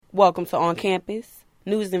Welcome to On Campus,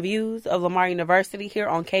 news and views of Lamar University here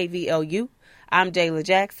on KVLU. I'm Jayla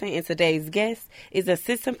Jackson, and today's guest is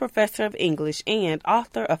Assistant Professor of English and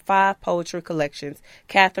author of 5 poetry collections,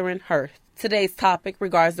 Katherin Hoerth. Today's topic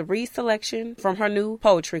regards the read selection from her new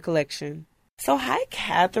poetry collection. So, hi,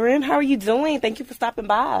 Katherin. How are you doing? Thank you for stopping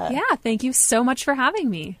by. Yeah, thank you so much for having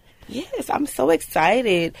me. Yes, I'm so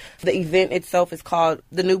excited. The event itself is called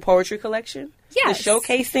the New Poetry Collection. Yes. The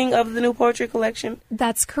showcasing of the new poetry collection?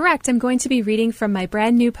 That's correct. I'm going to be reading from my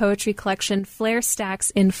brand new poetry collection, Flare Stacks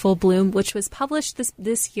in Full Bloom, which was published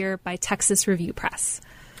this year by Texas Review Press.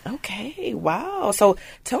 Okay, wow. So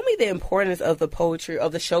tell me the importance of the poetry,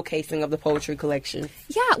 of the showcasing of the poetry collection.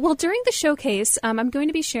 Yeah, well, during the showcase, I'm going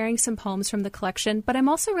to be sharing some poems from the collection, but I'm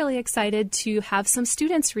also really excited to have some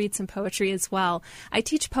students read some poetry as well. I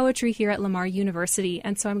teach poetry here at Lamar University,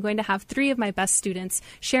 and so I'm going to have 3 of my best students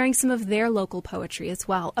sharing some of their local poetry as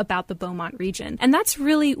well about the Beaumont region. And that's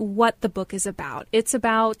really what the book is about. It's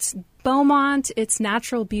about Beaumont, its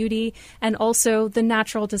natural beauty, and also the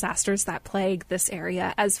natural disasters that plague this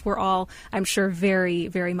area, as we're all, I'm sure, very,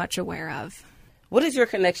 very much aware of. What is your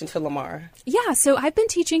connection to Lamar? Yeah, so I've been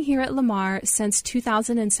teaching here at Lamar since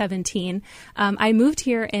 2017. I moved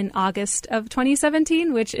here in August of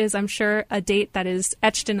 2017, which is, I'm sure, a date that is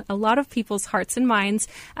etched in a lot of people's hearts and minds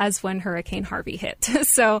as when Hurricane Harvey hit.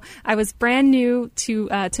 So I was brand new to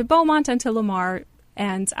Beaumont and to Lamar,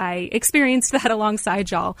 and I experienced that alongside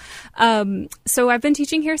y'all. So I've been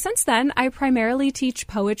teaching here since then. I primarily teach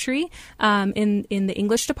poetry in the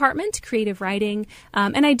English department, creative writing,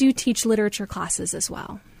 and I do teach literature classes as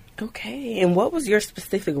well. Okay. And what was your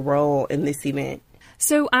specific role in this event?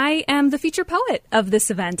 So I am the feature poet of this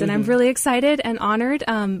event, and I'm really excited and honored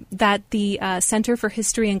that the Center for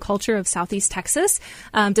History and Culture of Southeast Texas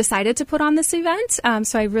decided to put on this event.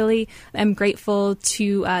 So I really am grateful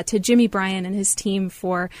to Jimmy Bryan and his team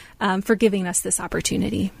for giving us this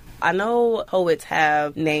opportunity. I know poets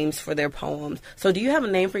have names for their poems. So do you have a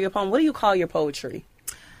name for your poem? What do you call your poetry?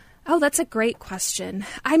 Oh, that's a great question.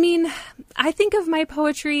 I mean, I think of my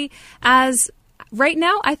poetry as... Right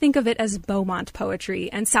now, I think of it as Beaumont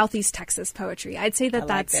poetry and Southeast Texas poetry. I'd say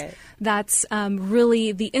that's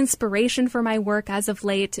really the inspiration for my work as of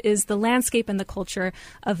late is the landscape and the culture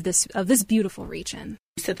of this beautiful region.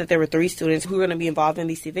 You said that there were 3 students who are going to be involved in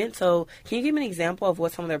this event. So can you give me an example of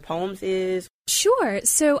what some of their poems is? Sure.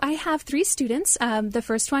 So I have 3 students. The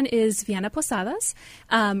first one is Viana Posadas,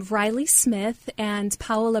 Riley Smith, and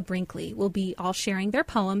Paola Brinkley will be all sharing their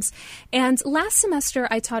poems. And last semester,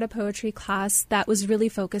 I taught a poetry class that was really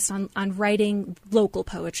focused on writing local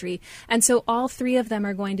poetry. And so all 3 of them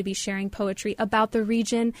are going to be sharing poetry about the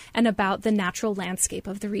region and about the natural landscape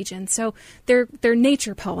of the region. So they're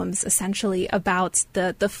nature poems, essentially, about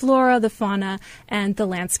the flora, the fauna, and the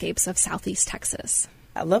landscapes of Southeast Texas.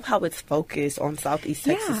 I love how it's focused on Southeast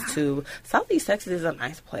Texas, too. Southeast Texas is a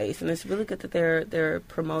nice place, and it's really good that they're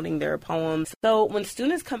promoting their poems. So when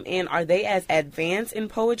students come in, are they as advanced in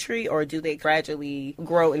poetry, or do they gradually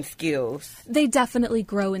grow in skills? They definitely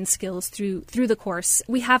grow in skills through the course.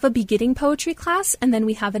 We have a beginning poetry class, and then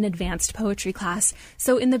we have an advanced poetry class.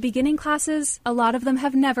 So in the beginning classes, a lot of them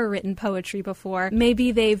have never written poetry before.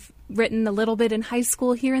 Maybe they've written a little bit in high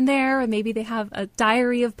school here and there, or maybe they have a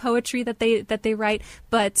diary of poetry that they write,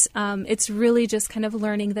 but it's really just kind of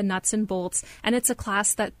learning the nuts and bolts, and it's a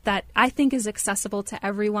class that I think is accessible to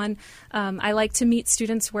everyone. I like to meet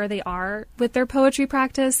students where they are with their poetry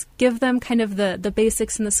practice, give them kind of the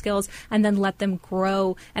basics and the skills, and then let them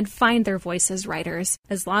grow and find their voice as writers.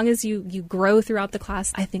 As long as you grow throughout the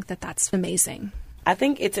class, I think that's amazing. I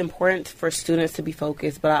think it's important for students to be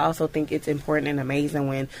focused, but I also think it's important and amazing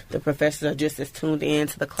when the professors are just as tuned in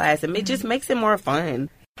to the class, and it just makes it more fun.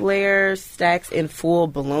 Flare Stacks in Full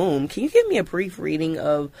Bloom. Can you give me a brief reading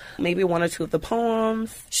of maybe 1 or 2 of the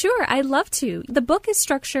poems? Sure, I'd love to. The book is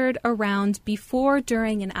structured around before,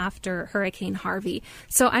 during, and after Hurricane Harvey.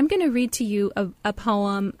 So I'm going to read to you a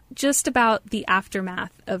poem just about the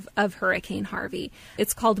aftermath of Hurricane Harvey.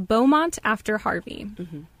 It's called Beaumont After Harvey.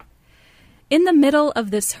 Mm-hmm. In the middle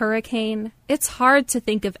of this hurricane, it's hard to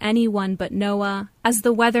think of anyone but Noah, as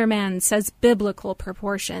the weatherman says biblical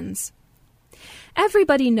proportions.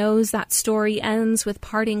 Everybody knows that story ends with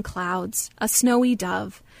parting clouds, a snowy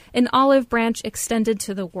dove, an olive branch extended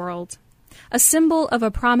to the world, a symbol of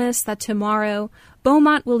a promise that tomorrow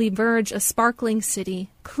Beaumont will emerge a sparkling city,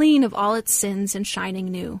 clean of all its sins and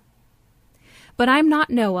shining new. But I'm not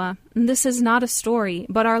Noah, and this is not a story,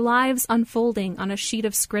 but our lives unfolding on a sheet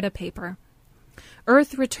of scritta paper.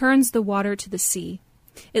 Earth returns the water to the sea.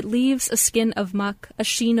 It leaves a skin of muck, a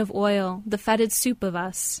sheen of oil, the fetid soup of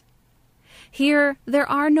us. Here there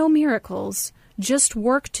are no miracles, just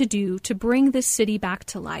work to do to bring this city back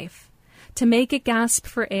to life, to make it gasp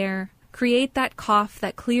for air, create that cough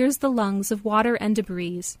that clears the lungs of water and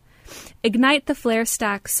debris, ignite the flare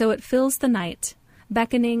stack so it fills the night,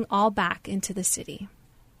 beckoning all back into the city.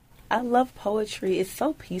 I love poetry. It's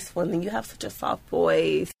so peaceful, and you have such a soft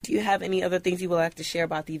voice. Do you have any other things you would like to share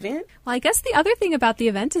about the event? Well, I guess the other thing about the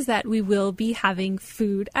event is that we will be having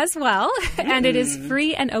food as well, and it is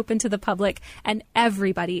free and open to the public, and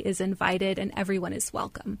everybody is invited, and everyone is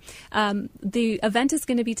welcome. The event is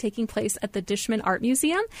going to be taking place at the Dishman Art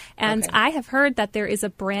Museum, and I have heard that there is a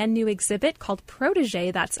brand new exhibit called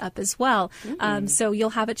Protege that's up as well. So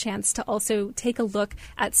you'll have a chance to also take a look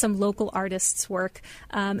at some local artists' work,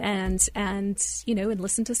 and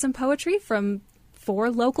listen to some poetry from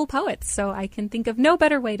 4 local poets. So I can think of no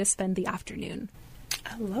better way to spend the afternoon.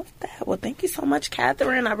 I love that. Well, thank you so much,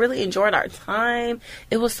 Katherin. I really enjoyed our time.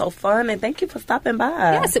 It was so fun, and thank you for stopping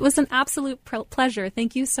by. Yes, it was an absolute pleasure.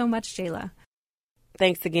 Thank you so much, Jayla.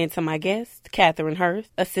 Thanks again to my guest, Katherin Hoerth,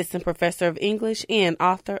 Assistant Professor of English and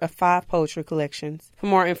author of 5 poetry collections. For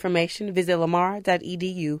more information, visit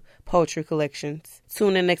lamar.edu Poetry Collections.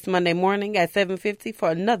 Tune in next Monday morning at 7:50 for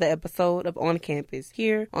another episode of On Campus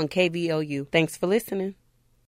here on KVLU. Thanks for listening.